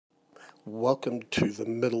Welcome to the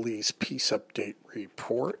Middle East Peace Update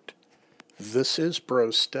Report. This is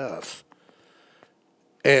Bro Steph,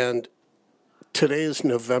 and today is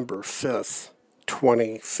November 5th,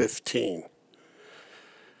 2015.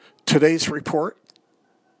 Today's report: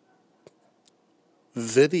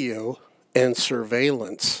 video and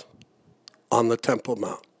surveillance on the Temple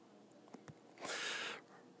Mount.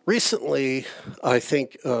 Recently, I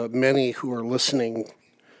think many who are listening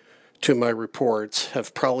to my reports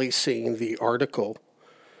have probably seen the article.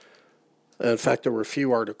 In fact, there were a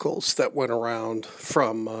few articles that went around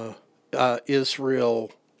from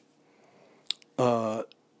Israel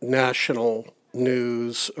National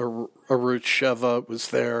News. Arutz Sheva was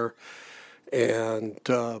there, and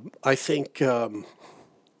I think the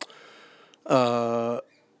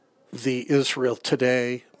Israel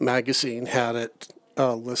Today magazine had it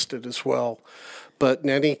listed as well. But in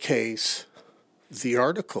any case, the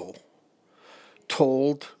article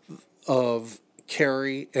told of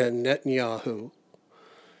Kerry and Netanyahu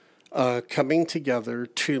coming together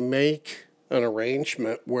to make an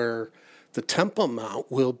arrangement where the Temple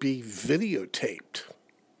Mount will be videotaped.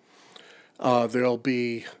 There'll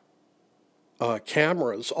be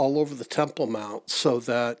cameras all over the Temple Mount so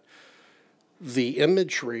that the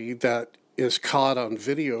imagery that is caught on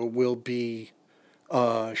video will be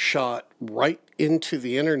shot right into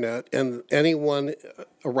the internet, and anyone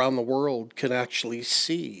around the world can actually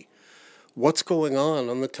see what's going on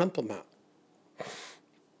the Temple Mount.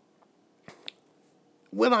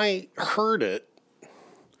 When I heard it,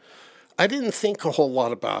 I didn't think a whole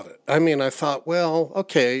lot about it. I thought, well,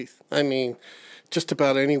 okay, just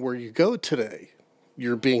about anywhere you go today,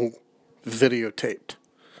 you're being videotaped.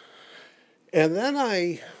 And then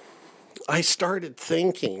I started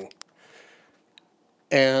thinking,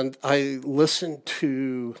 and I listened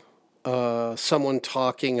to someone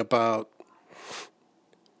talking about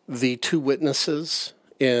the two witnesses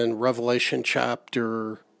in Revelation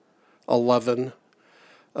chapter 11.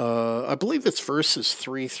 I believe it's verses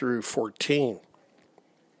 3 through 14,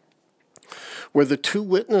 where the two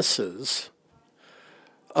witnesses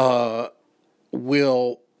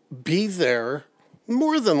will be there,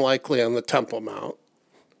 more than likely on the Temple Mount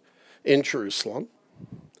in Jerusalem.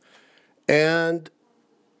 And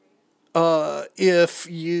if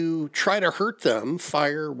you try to hurt them,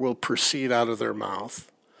 fire will proceed out of their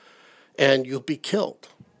mouth and you'll be killed.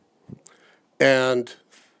 And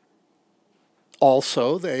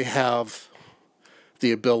also, they have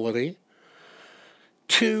the ability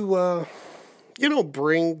to,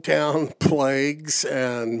 bring down plagues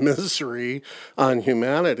and misery on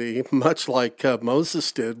humanity, much like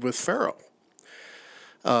Moses did with Pharaoh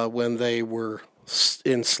when they were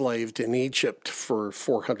enslaved in Egypt for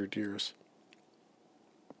 400 years.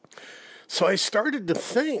 So I started to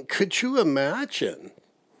think, could you imagine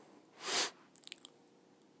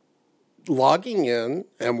logging in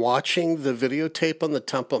and watching the videotape on the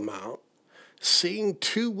Temple Mount, seeing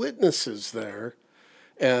two witnesses there,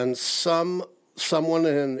 and someone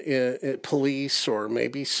in police, or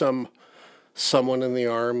maybe someone in the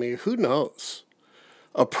army, who knows,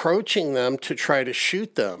 approaching them to try to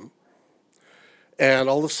shoot them, and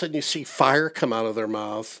all of a sudden you see fire come out of their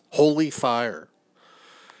mouth, holy fire,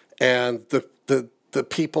 and the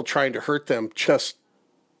people trying to hurt them just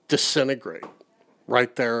disintegrate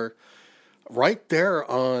right there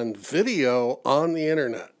on video on the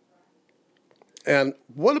internet. And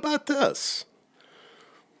what about this?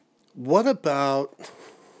 What about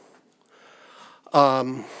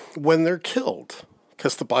when they're killed?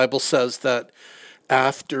 Because the Bible says that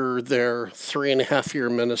after their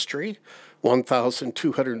 3.5-year ministry,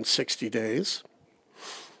 1,260 days,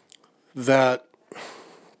 that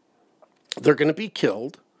they're going to be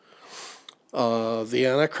killed. The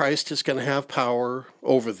Antichrist is going to have power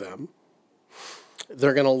over them.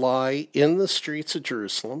 They're going to lie in the streets of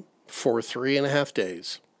Jerusalem for 3.5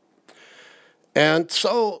 days. And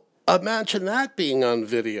so imagine that being on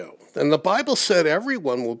video. And the Bible said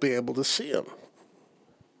everyone will be able to see them.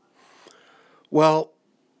 Well,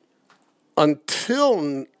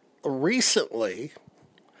 until recently,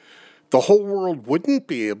 the whole world wouldn't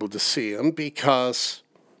be able to see them because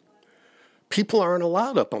people aren't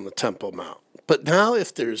allowed up on the Temple Mount. But now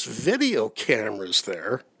if there's video cameras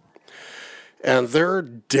there, and they're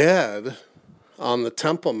dead on the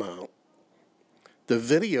Temple Mount, the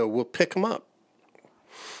video will pick them up,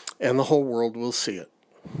 and the whole world will see it.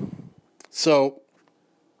 So,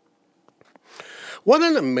 what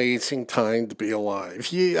an amazing time to be alive.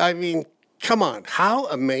 Come on, how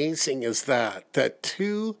amazing is that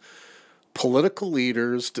two political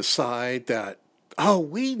leaders decide that oh,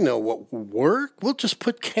 we know what will work. We'll just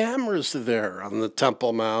put cameras there on the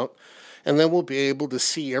Temple Mount, and then we'll be able to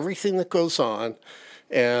see everything that goes on,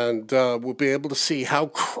 and we'll be able to see how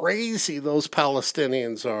crazy those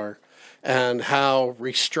Palestinians are and how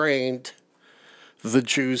restrained the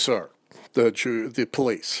Jews are, the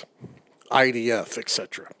police, IDF,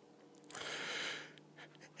 etc.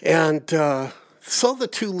 And so the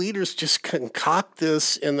two leaders just concoct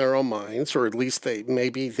this in their own minds, or at least they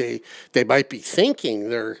might be thinking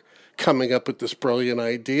they're coming up with this brilliant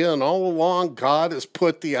idea, and all along God has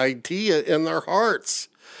put the idea in their hearts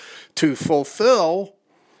to fulfill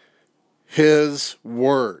His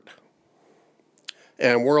word.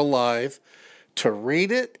 And we're alive to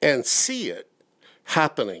read it and see it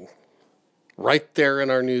happening right there in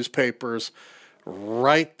our newspapers,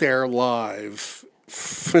 right there live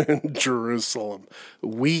in Jerusalem.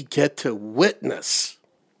 We get to witness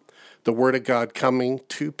the word of God coming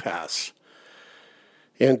to pass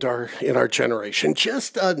in our generation.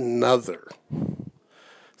 Just another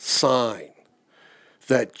sign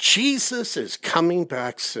that Jesus is coming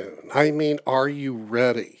back soon. I mean, are you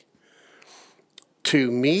ready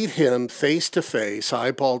to meet Him face to face,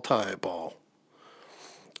 eyeball to eyeball?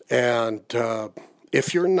 And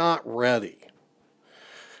if you're not ready,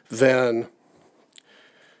 then,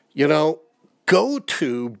 go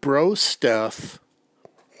to BroSteph,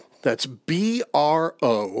 that's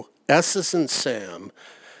BRO, S as in Sam,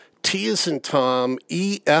 T as in Tom,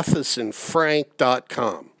 EF as in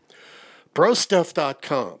Frank.com.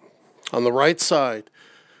 BroSteph.com. On the right side,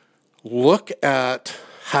 look at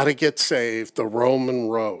how to get saved, the Roman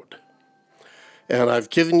road. And I've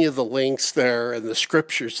given you the links there and the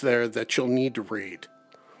scriptures there that you'll need to read.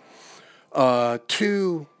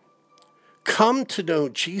 To come to know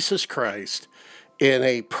Jesus Christ in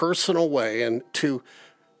a personal way and to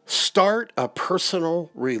start a personal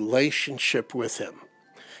relationship with Him.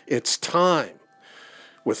 It's time,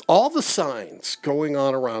 with all the signs going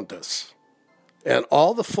on around us and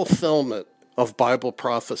all the fulfillment of Bible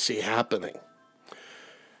prophecy happening,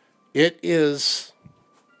 it is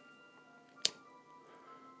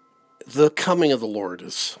the coming of the Lord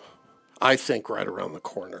is, I think, right around the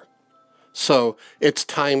corner. So it's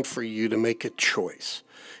time for you to make a choice.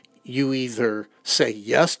 You either say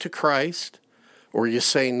yes to Christ or you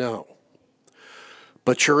say no.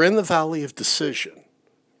 But you're in the valley of decision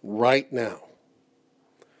right now.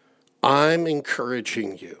 I'm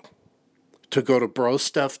encouraging you to go to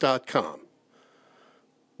BroSteph.com,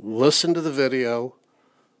 listen to the video,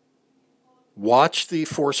 watch the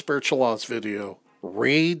 4 Spiritual Laws video,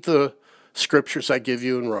 read the scriptures I give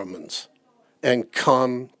you in Romans, and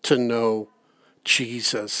come to know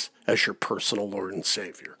Jesus as your personal Lord and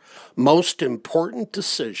Savior. Most important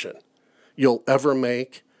decision you'll ever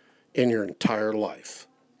make in your entire life.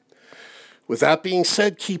 With that being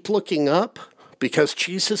said, keep looking up because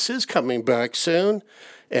Jesus is coming back soon.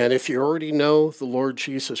 And if you already know the Lord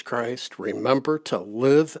Jesus Christ, remember to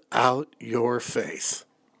live out your faith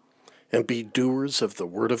and be doers of the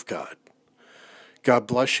Word of God. God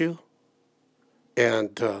bless you.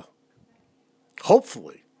 And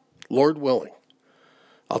hopefully, Lord willing,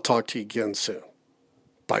 I'll talk to you again soon.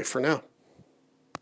 Bye for now.